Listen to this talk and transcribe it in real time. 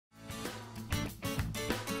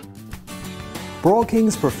Broil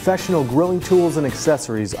King's professional grilling tools and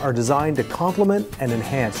accessories are designed to complement and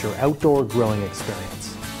enhance your outdoor grilling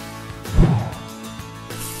experience.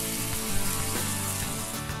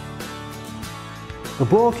 The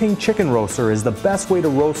Broil King chicken roaster is the best way to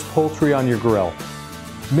roast poultry on your grill.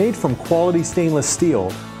 Made from quality stainless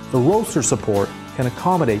steel, the roaster support can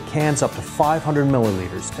accommodate cans up to 500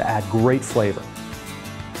 milliliters to add great flavor.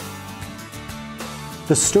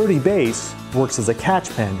 The sturdy base works as a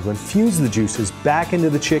catch pen to infuse the juices back into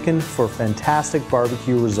the chicken for fantastic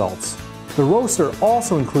barbecue results. The roaster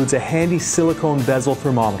also includes a handy silicone bezel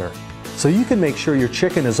thermometer, so you can make sure your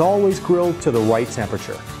chicken is always grilled to the right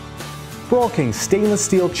temperature. Broil King stainless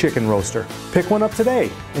steel chicken roaster. Pick one up today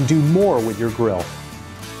and do more with your grill.